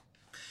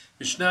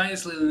Mishna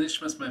is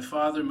Le'il my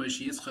father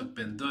Moshe Yitzchak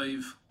ben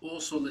Doiv,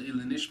 also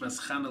Le'il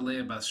Chana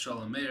Leah bas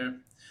Shalom Meir,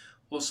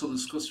 also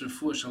L'Skos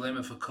Refuah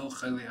Shalema for Kol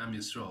Chayli Am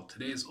Yisrael.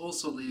 Today is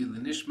also Le'il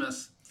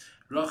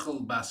Rachel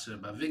bas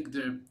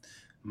Bavigder,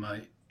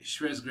 my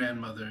Shver's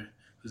grandmother,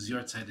 whose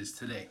yahrzeit is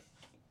today.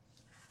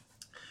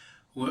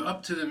 We're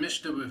up to the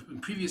Mishnah. In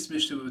previous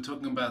Mishnah, we were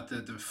talking about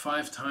that there are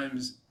five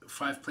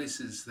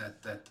places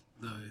that the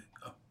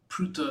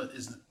pruta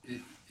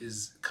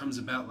comes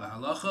about la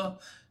halacha,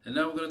 and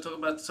now we're going to talk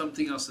about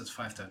something else that's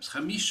 5 times.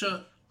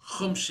 Chamisha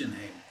chumshin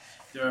heim.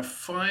 There are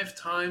 5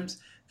 times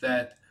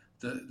that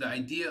the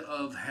idea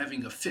of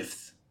having a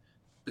fifth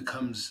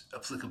becomes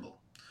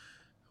applicable.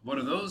 What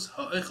are those?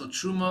 Ha'echel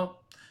truma,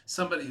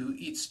 somebody who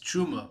eats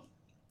truma.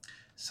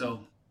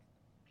 So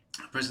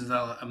a person's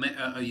not a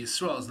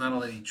Yisrael is not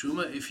allowed to eat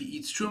truma. If he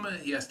eats truma,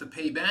 he has to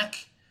pay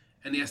back,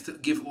 and he has to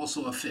give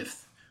also a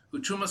fifth.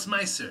 Utrumas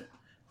meiser,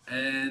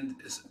 and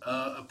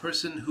a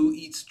person who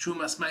eats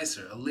trumas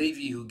meiser, a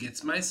Levi who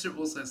gets meiser,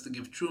 also has to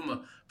give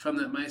truma from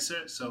that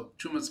meiser. So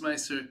trumas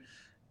meiser,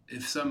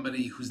 if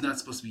somebody who's not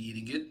supposed to be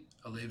eating it,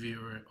 a Levi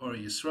or a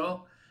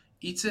Yisrael,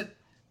 eats it,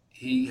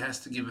 he has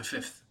to give a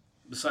fifth,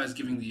 besides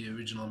giving the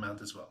original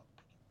amount as well.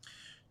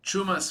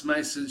 Trumas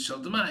meiser shel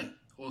demai.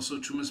 Also,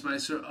 Trumas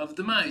Meiser of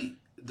Demai.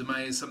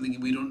 Demai is something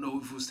we don't know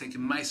if it was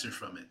taken Meiser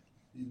from it.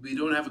 We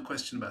don't have a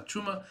question about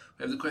Truma,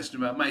 we have the question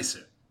about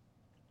Meiser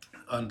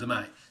on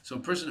Demai. So a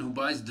person who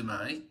buys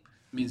Demai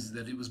means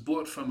that it was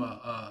bought from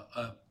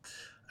an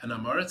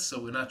Amoritz, so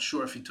we're not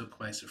sure if he took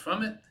Meiser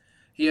from it.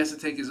 He has to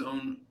take his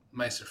own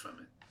Meiser from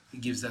it. He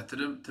gives that to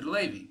the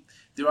Levi.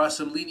 There are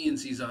some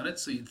leniencies on it,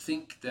 so you'd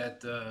think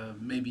that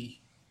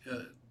maybe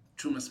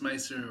Trumas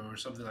Meiser or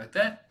something like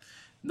that.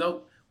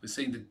 No. We're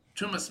saying the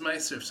Trumas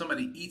Meiser, if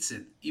somebody eats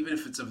it, even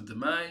if it's of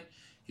Demai,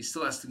 he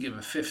still has to give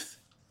a fifth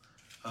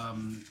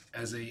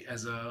as a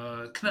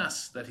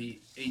knas that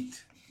he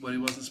ate what he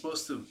wasn't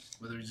supposed to.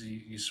 Whether he's a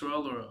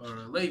Yisrael or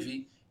a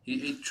Levi,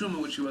 he ate Truma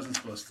which he wasn't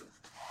supposed to.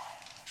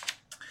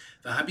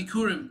 The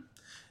Habikurim,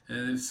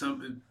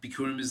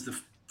 Bikurim is the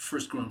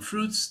first grown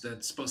fruits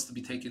that's supposed to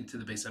be taken to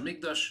the Beis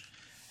HaMikdash.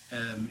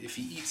 If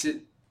he eats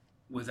it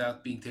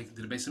without being taken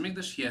to the Beis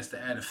HaMikdash, he has to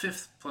add a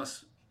fifth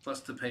plus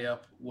to pay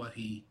up what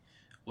he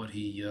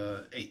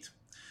ate.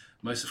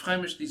 Moshe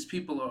Chaimish, these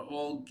people are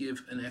all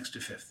give an extra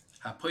fifth.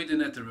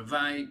 Hapoidenet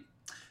Ravai,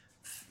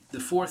 the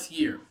 4th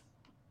year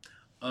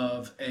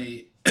of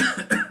a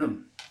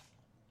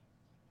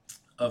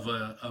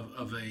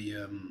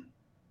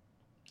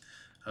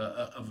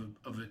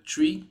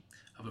tree,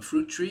 of a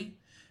fruit tree,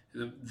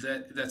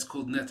 that's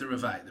called Neta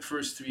Ravai. The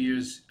first 3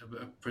 years,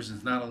 a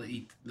person's not allowed to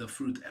eat the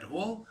fruit at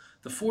all.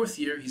 The 4th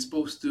year, he's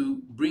supposed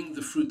to bring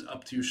the fruit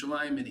up to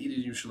Yerushalayim and eat it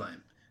in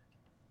Yerushalayim.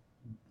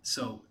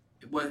 So,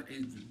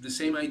 the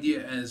same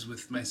idea as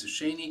with Ma'aser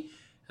Sheni,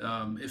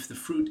 if the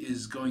fruit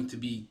is going to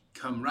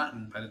become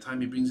rotten by the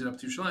time he brings it up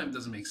to Yerushalayim, it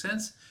doesn't make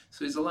sense.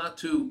 So he's allowed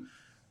to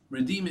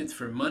redeem it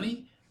for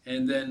money,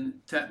 and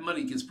then that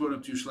money gets brought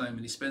up to Yerushalayim,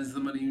 and he spends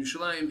the money in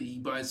Yerushalayim, he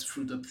buys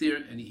fruit up there,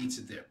 and he eats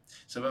it there.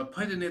 So about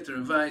Paida Neter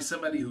Ravai,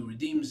 somebody who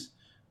redeems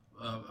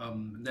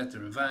Neter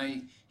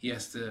Ravai, he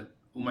has to,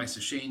 Ma'aser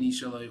Sheni,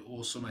 Shalai,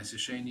 also Ma'aser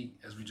Sheni,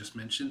 as we just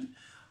mentioned.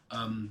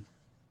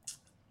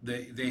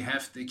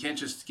 They can't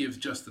just give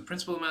just the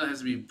principal amount. It has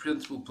to be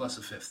principal plus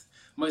a fifth.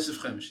 Moshe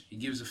Chaimish, he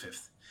gives a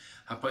fifth.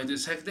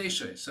 Hapoides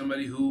hekdesha,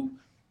 somebody who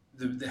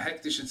the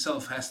hekdesh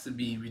itself has to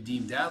be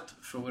redeemed out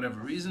for whatever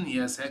reason. He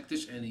has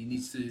hekdesh and he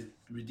needs to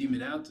redeem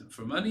it out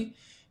for money.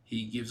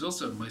 He gives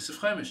also Moshe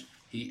Chaimish.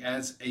 He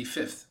adds a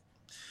fifth.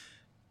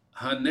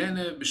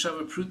 Hanene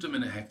b'shava prutum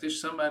in a hekdesh,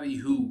 somebody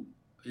who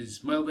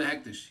is mel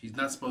behekdesh. He's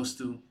not supposed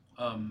to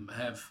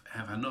have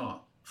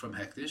hana from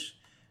hekdesh,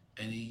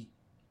 and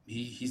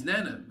he's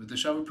nana with the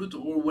Shava Pruta,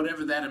 or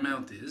whatever that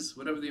amount is,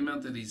 whatever the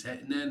amount that he's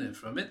nana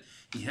from it,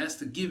 he has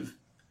to give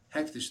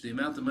hektish the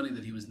amount of money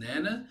that he was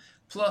nana,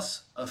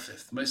 plus a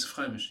fifth. Ma'aser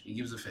Chaimish, he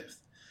gives a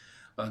fifth.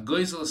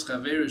 Goizel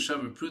Schaver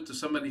Shava Pruta,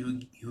 somebody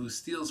who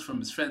steals from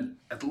his friend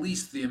at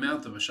least the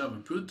amount of a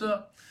Shava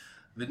Pruta,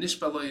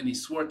 V'nishpaloy, and he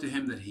swore to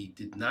him that he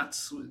did not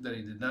steal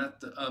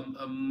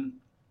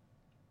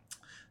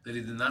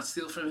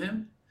from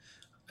him,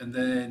 and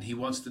then he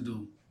wants to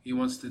do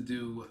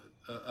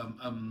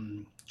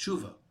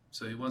tshuva.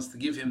 So he wants to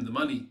give him the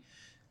money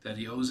that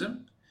he owes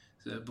him.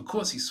 So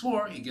because he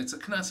swore, he gets a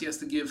knas, he has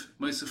to give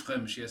Moshe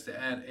Chaimish, he has to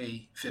add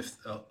a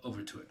fifth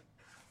over to it.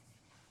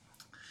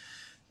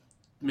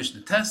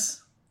 Mishna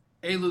Tes,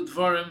 Elu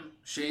Dvarim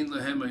Shein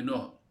Lehem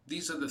Eino.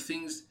 These are the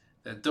things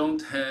that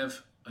don't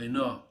have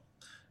Eino.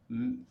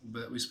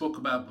 But we spoke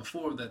about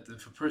before that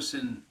if a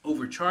person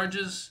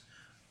overcharges,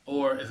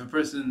 or if a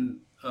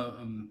person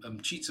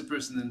cheats a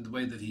person in the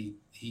way that he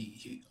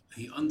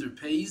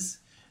underpays,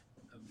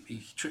 he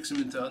tricks him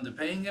into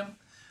underpaying him,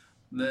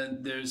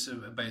 then there's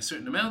by a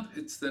certain amount,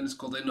 it's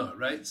called Eino,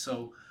 right?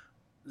 So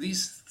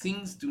these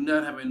things do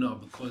not have Eino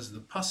because the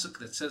pasuk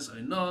that says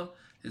Eino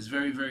is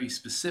very, very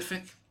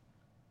specific.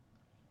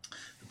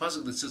 The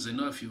pasuk that says, I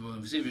know if you will,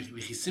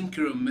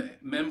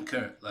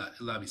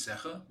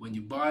 when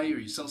you buy or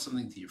you sell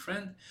something to your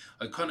friend,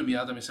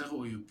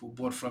 or you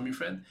bought from your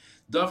friend,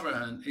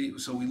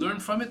 so we learn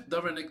from it,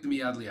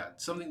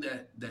 something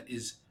that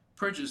is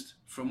purchased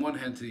from one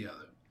hand to the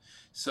other.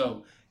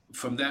 So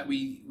from that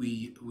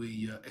we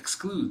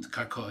exclude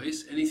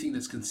karkois, anything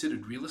that's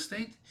considered real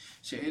estate.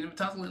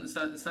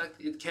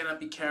 It cannot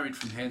be carried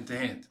from hand to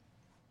hand.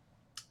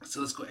 So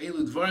let's go. These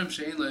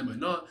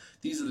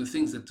are the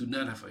things that do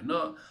not have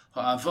ayna.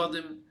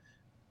 Ha'avadim,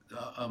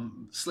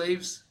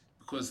 slaves,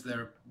 because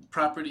they're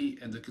property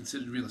and they're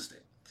considered real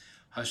estate.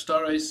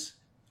 Hashtarais,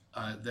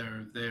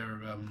 they're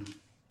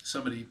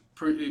somebody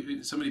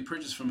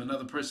purchased from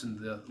another person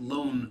the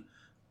loan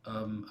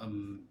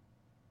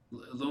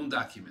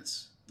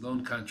documents,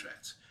 loan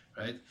contracts,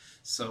 right?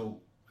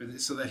 So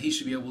that he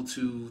should be able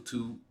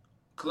to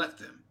collect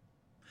them.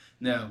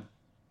 Now,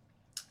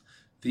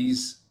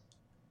 these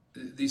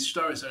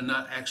stars are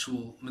not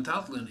actual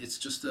metaltalin. It's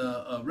just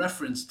a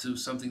reference to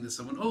something that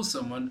someone owes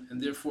someone,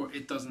 and therefore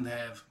it doesn't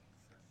have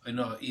a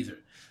no either.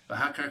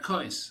 V'hakar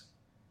kois,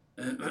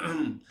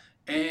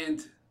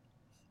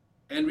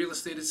 and real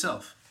estate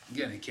itself.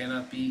 Again, it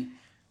cannot be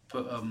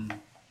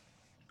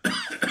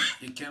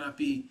it cannot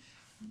be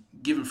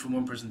given from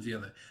one person to the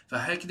other.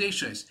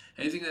 V'hekdeshos,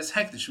 anything that's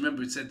hekdesh.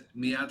 Remember, it said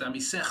miyad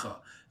amisecha,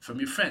 from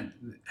your friend.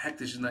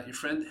 Hekdesh is not your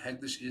friend.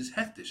 Hekdesh is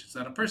hekdesh. It's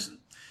not a person.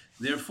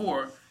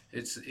 Therefore,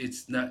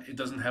 it's not. It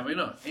doesn't have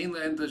enough.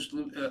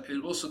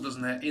 It also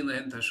doesn't have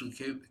tashlume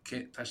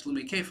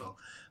kefal.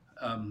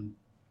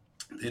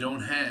 They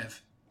don't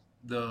have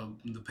the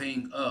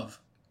paying of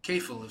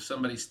kefal if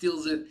somebody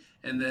steals it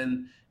and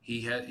then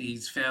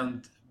he's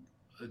found.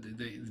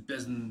 The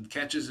Bezdin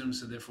catches him,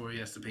 so therefore he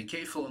has to pay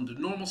kefal. Under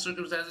normal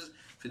circumstances,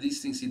 for these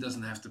things he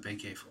doesn't have to pay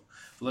kefal.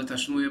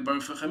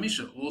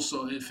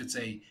 Also, if it's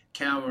a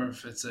cow or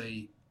if it's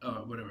a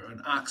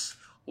an ox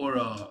or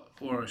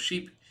a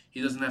sheep, he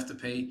doesn't have to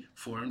pay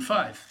 4 and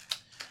 5.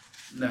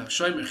 Now,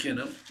 shomer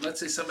chinam. Let's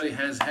say somebody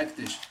has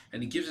hektish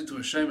and he gives it to a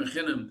shomer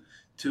chinam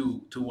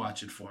to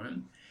watch it for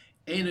him.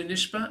 Ein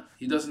nishpa.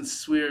 He doesn't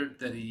swear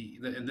that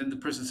and then the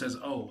person says,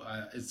 "Oh,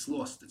 it's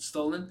lost, it's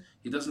stolen."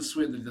 He doesn't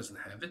swear that he doesn't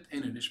have it.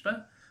 Ein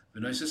nishpa.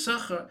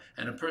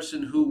 And a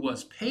person who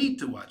was paid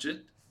to watch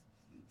it,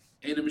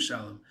 ein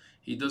mishalem.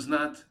 He does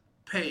not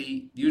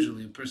pay.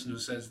 Usually, a person who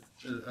says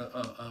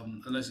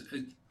unless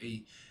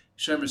a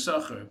Shemer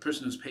Sacher, a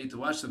person who's paid to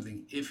watch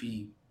something, if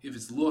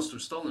it's lost or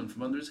stolen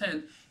from under his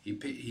hand, he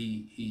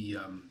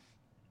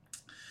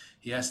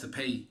has to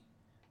pay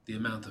the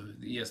amount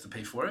he has to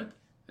pay for it.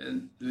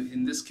 And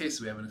in this case,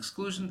 we have an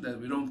exclusion that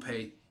we don't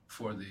pay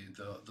for the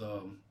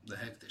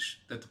hektish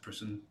that the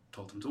person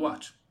told him to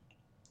watch.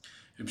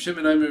 Reb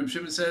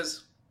Shimon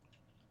says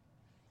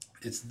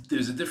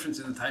there's a difference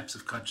in the types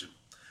of kachim.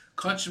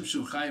 Kachim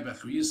shu chai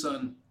b'achar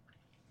yisan,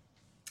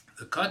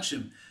 the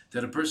kachim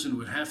that a person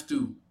would have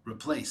to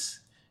replace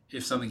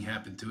if something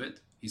happened to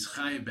it, he's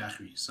chayiv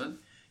b'achar yisan.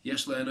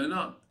 Yesh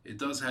le'enona. It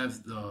does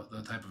have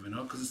the type of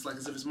eno because it's like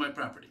as if it's my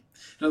property.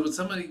 In other words,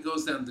 somebody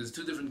goes down. There's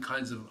two different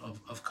kinds of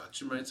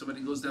kachim, right?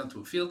 Somebody goes down to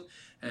a field,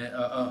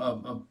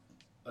 a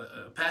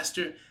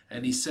pasture,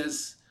 and he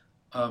says,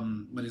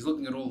 when he's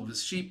looking at all of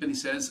his sheep, and he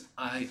says,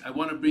 I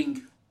want to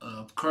bring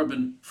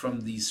carbon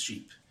from these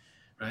sheep,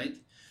 right?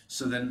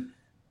 So then.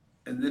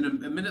 And then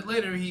a minute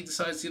later, he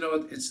decides,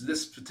 it's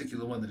this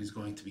particular one that he's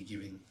going to be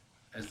giving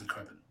as the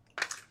carbon.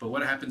 But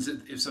what happens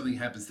if something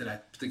happens to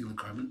that particular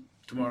carbon?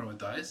 Tomorrow it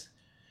dies.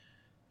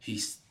 He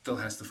still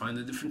has to find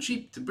a different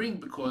sheep to bring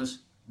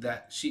because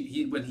that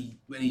sheep. When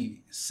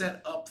he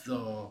set up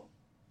the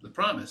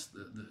promise,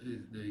 the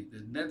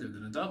neder,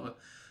 the nadava,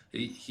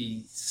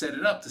 he set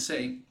it up to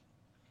say,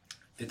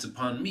 it's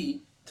upon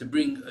me to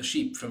bring a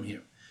sheep from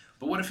here.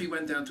 But what if he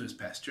went down to his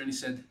pasture and he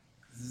said,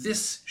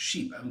 this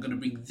sheep, I'm going to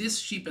bring this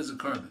sheep as a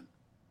carbon.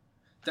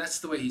 That's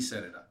the way he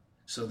set it up.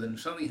 So then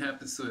if something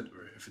happens to it,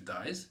 or if it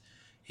dies,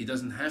 he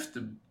doesn't have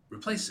to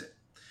replace it.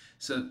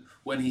 So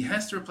when he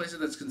has to replace it,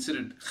 that's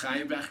considered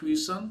chayiv b'achar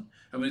yisan,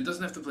 and when he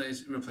doesn't have to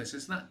replace it,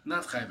 it's not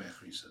chayiv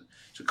b'achar yisan.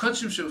 So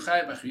kachim shu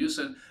chayiv b'achar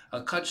yisan,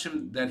 a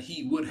kachim that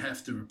he would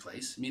have to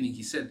replace, meaning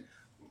he said,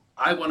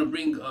 I want to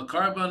bring a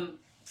carbon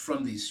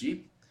from these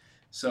sheep.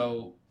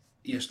 So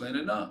yesh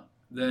le'enona.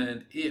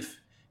 Then if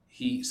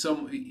he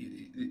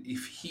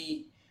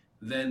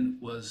then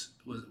was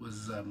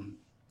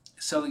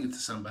selling it to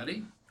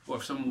somebody, or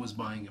if someone was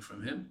buying it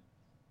from him,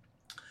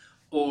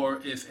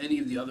 or if any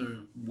of the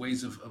other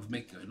ways of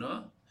making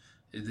ayna,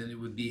 then it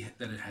would be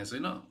that it has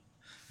ayna.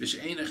 If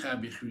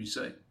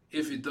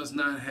it does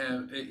not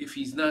have, if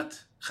he's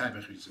not chai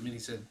b'achar yisan, I mean, he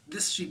said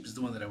this sheep is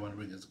the one that I want to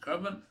bring as a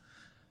carbon,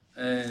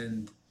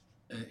 and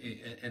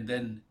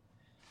then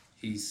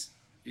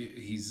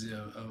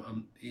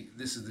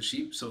this is the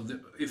sheep. So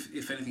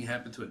if anything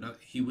happened to it,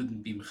 he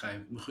wouldn't be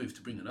mechayiv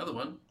to bring another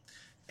one.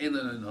 He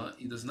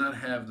does not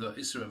have the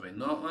isra of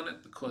ayna on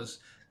it because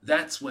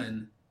that's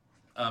when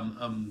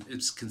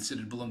it's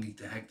considered belonging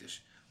to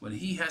hektish. When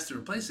he has to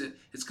replace it,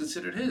 it's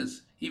considered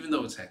his, even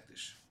though it's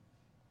hektish,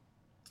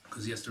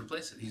 because he has to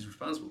replace it. He's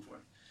responsible for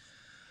it.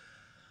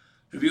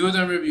 Rabbi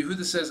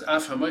Yehuda says,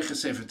 Af hamaycha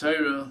sefer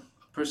Torah,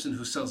 a person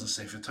who sells a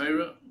sefer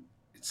Torah,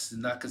 it's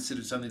not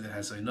considered something that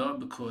has Ainah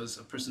because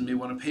a person may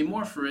want to pay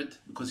more for it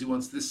because he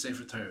wants this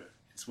sefer Torah.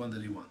 It's one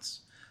that he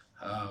wants.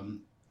 A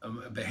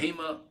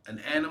behema, an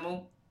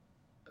animal,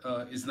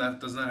 does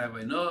not have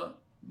Ainah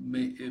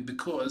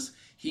because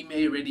he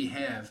may already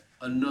have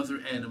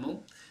another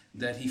animal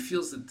that he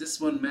feels that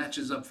this one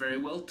matches up very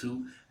well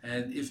to,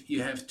 and if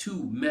you have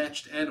two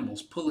matched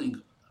animals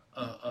pulling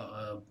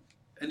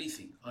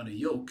anything on a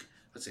yoke,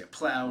 let's say a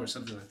plow or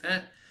something like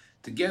that,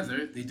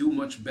 together they do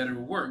much better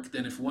work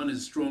than if one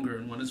is stronger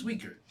and one is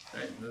weaker.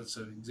 Right? That's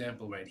an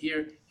example right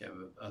here. You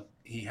have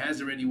he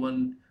has already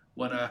one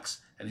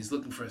ox, and he's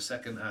looking for a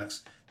second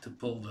ox to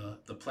pull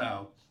the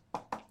plow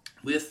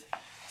with.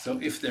 So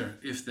if they're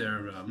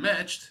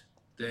matched,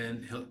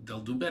 then they'll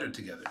do better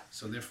together.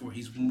 So therefore,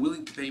 he's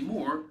willing to pay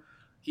more,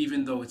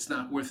 even though it's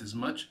not worth as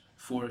much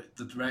for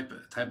the right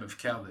type of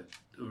cow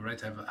the right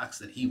type of ox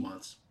that he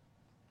wants.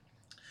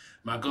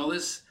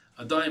 Margolis,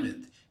 a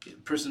diamond. A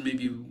person may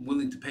be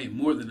willing to pay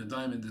more than a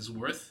diamond is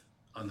worth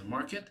on the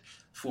market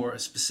for a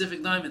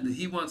specific diamond that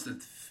he wants,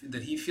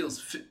 that he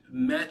feels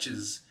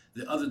matches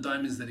the other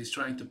diamonds that he's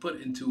trying to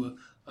put into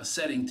a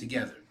setting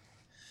together.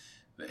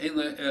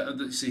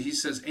 So he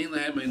says,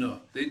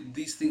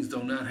 these things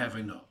do not have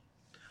Ainah.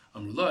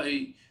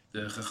 Amrulai,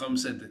 the Chacham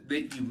said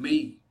that you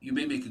may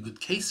make a good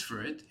case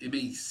for it. It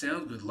may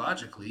sound good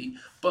logically,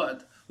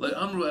 but like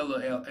Amru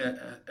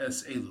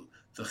as Elu,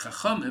 the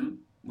Chachamim,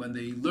 when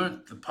they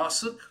learned the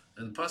pasuk,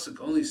 and the pasuk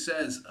only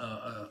says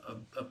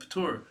a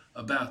patur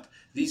about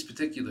these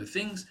particular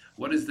things.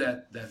 What is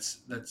that? That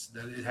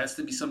it has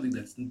to be something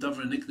that's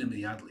davar niknem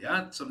miyad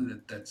liad,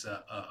 something that's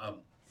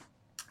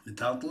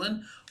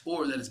metaltalin,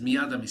 or that is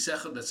miyad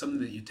misecha, that's something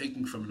that you're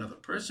taking from another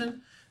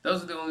person.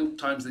 Those are the only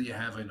times that you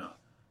have Ainah.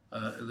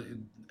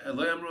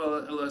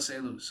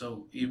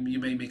 So you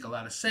may make a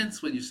lot of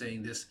sense when you're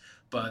saying this,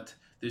 but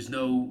there is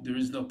no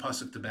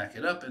pasuk to back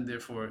it up, and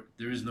therefore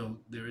there is no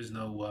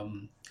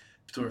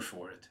p'tur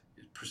for it.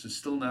 A person is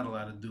still not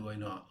allowed to do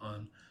Ainah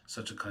on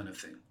such a kind of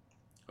thing,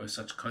 or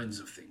such kinds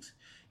of things.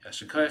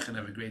 Yashakayach, and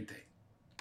have a great day.